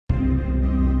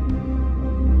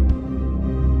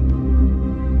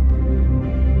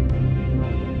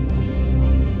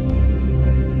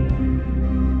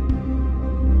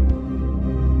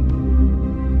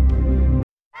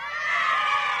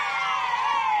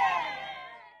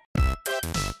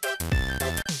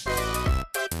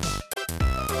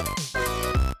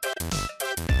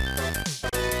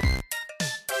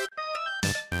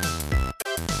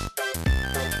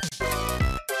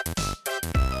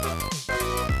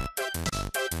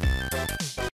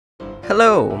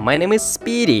Hello, my name is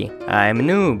Speedy. I'm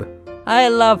Noob. I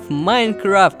love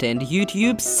Minecraft and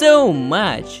YouTube so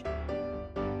much.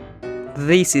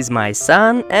 This is my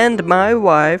son and my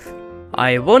wife.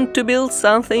 I want to build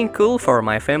something cool for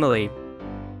my family.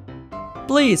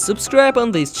 Please subscribe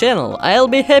on this channel, I'll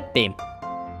be happy.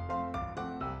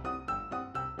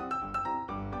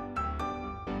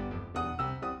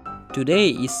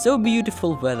 Today is so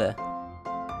beautiful weather.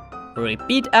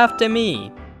 Repeat after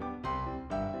me.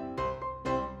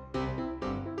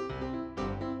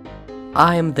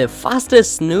 I am the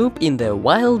fastest Noob in the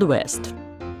Wild West.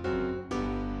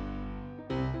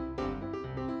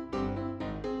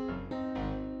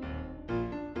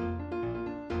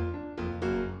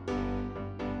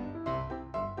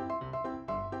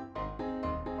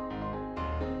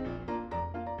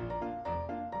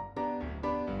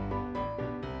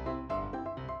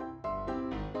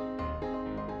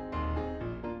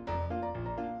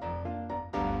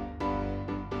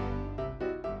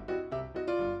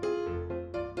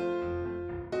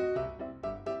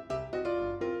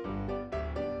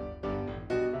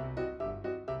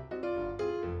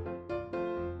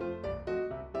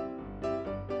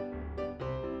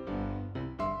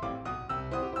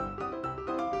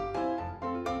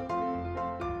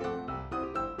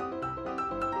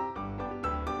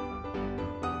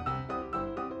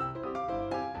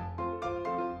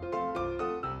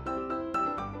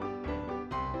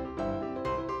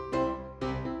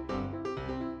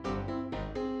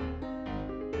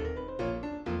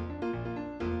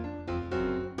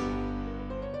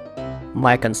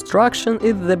 My construction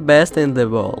is the best in the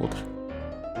world.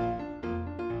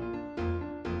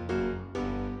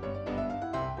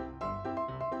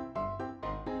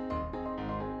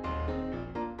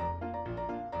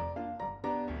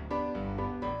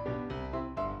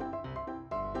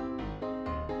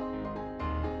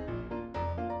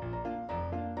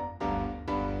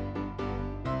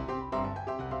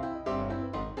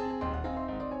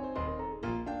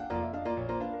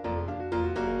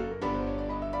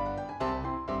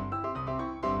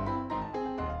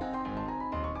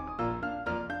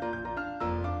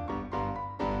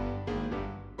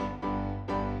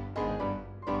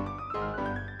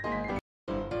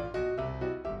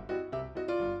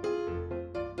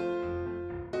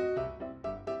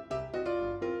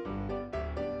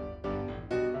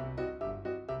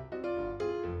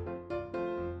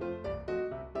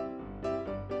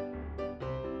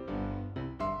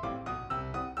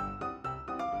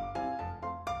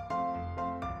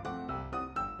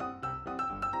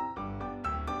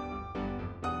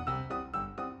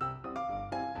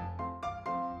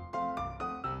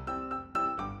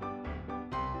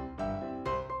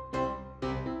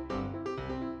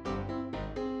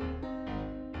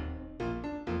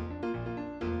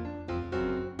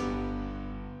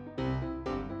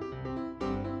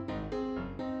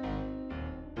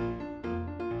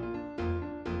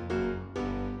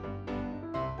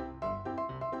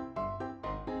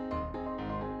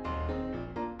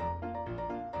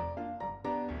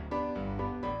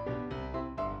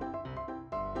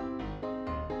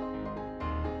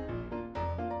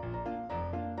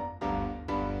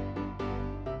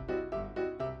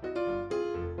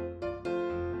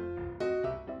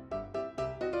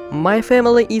 My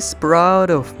family is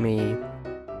proud of me.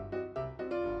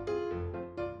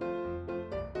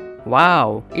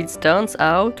 Wow, it turns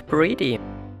out pretty.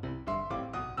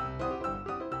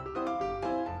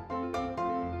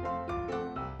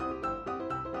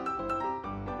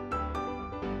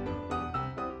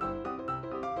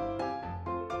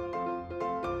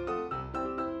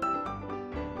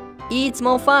 It's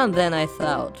more fun than I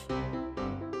thought.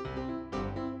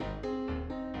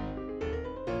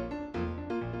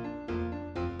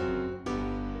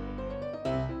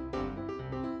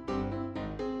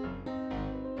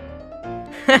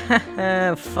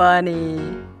 Funny.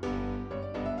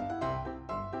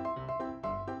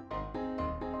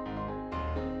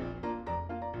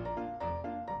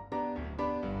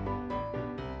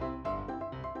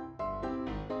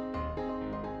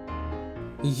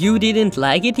 You didn't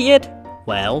like it yet?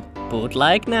 Well, put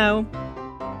like now.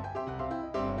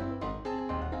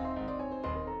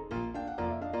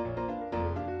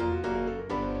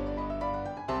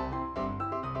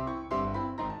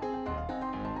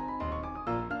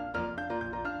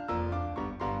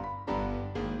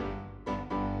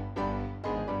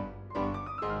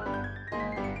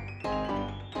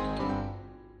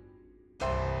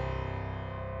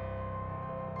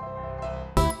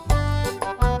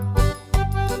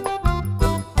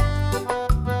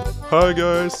 Hi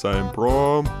guys, I'm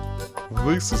Brom.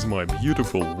 This is my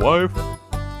beautiful wife.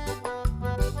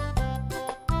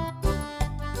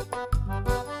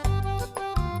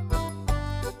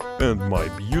 and my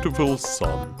beautiful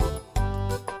son.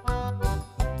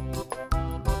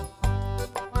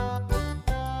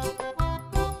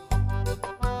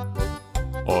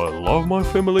 I love my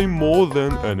family more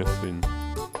than anything.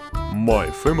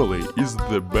 My family is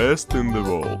the best in the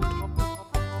world.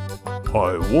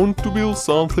 I want to build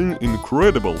something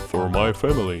incredible for my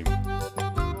family.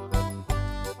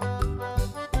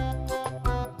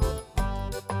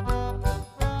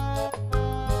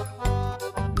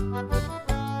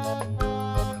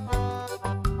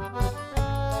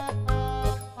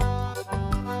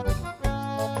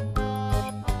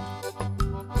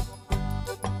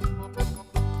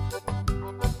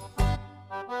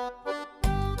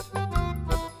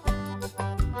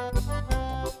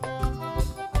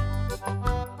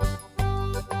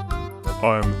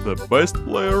 I'm the best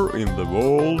player in the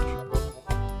world.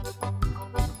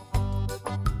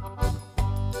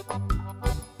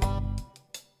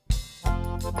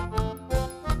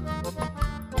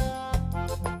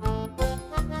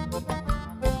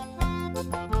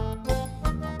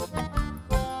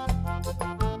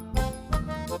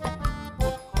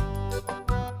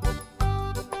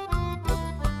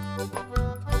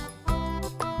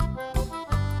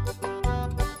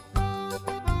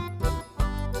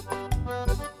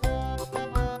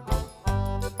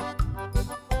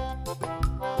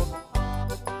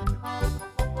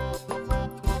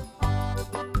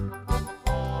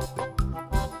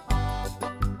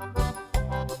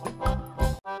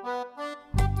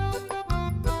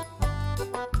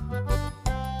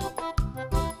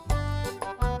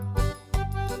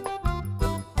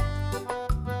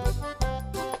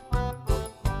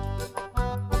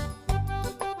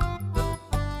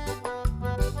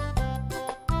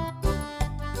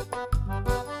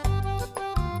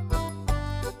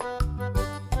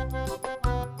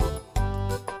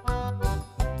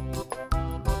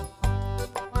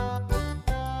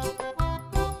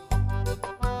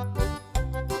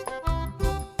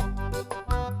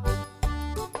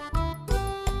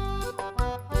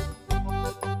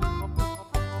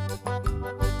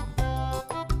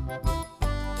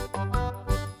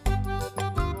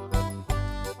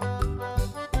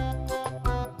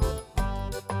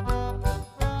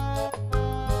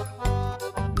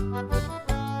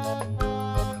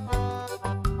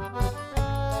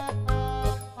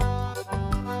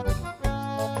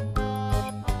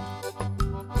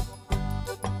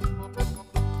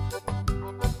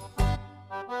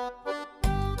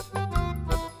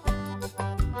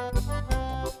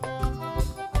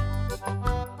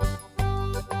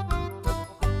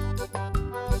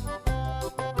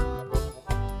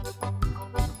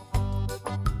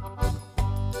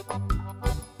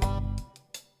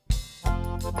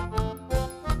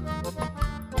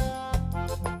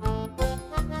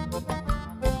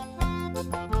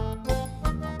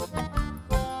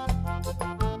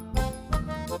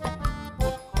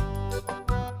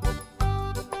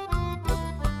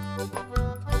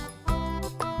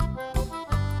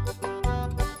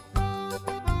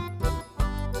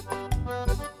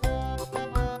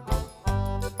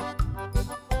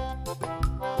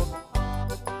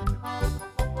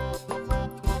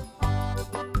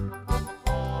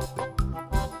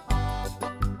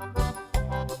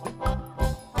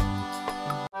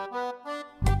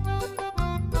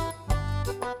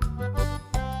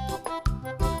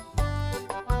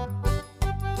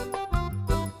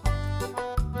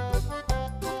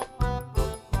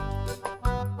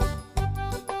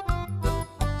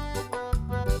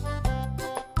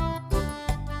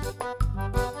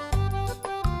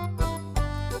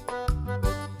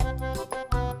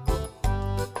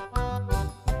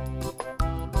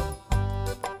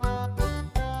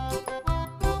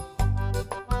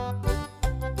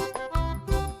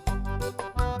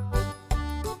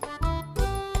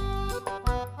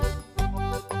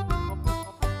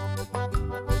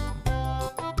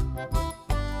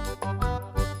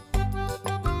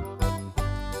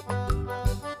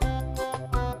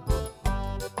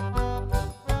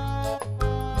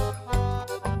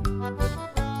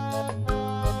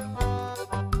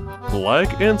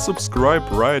 Like and subscribe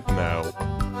right now.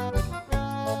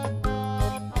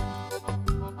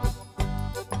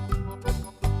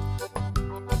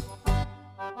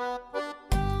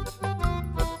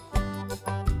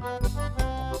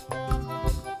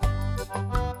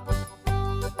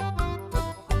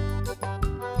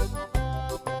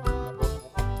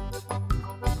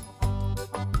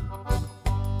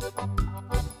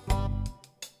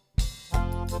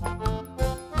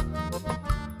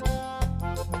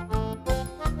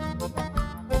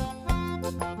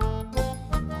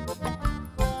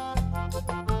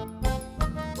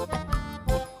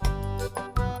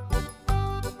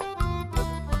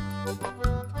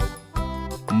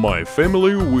 My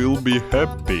family will be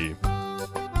happy.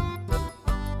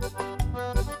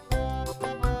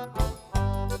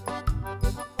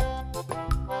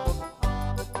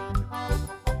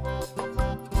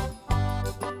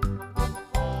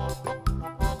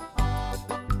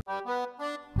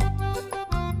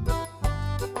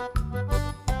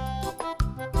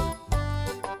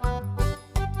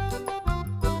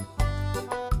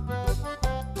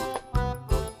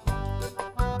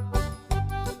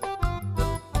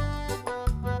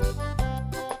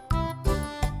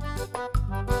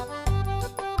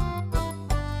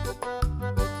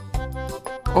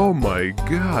 Oh my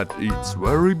god, it's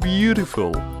very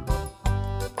beautiful!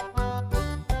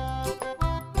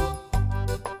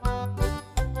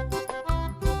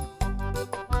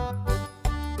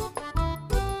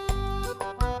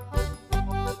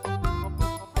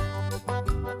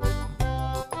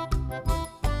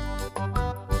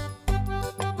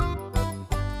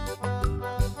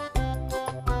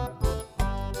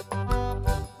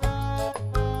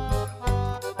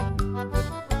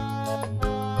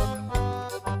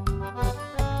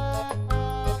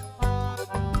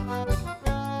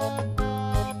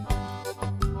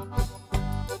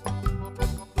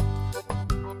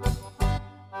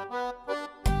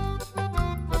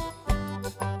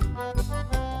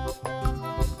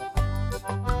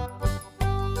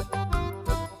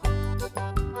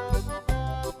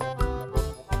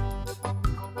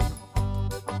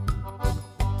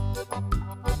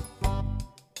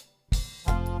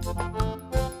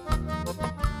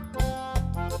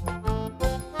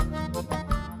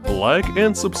 Like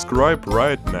and subscribe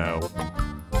right now.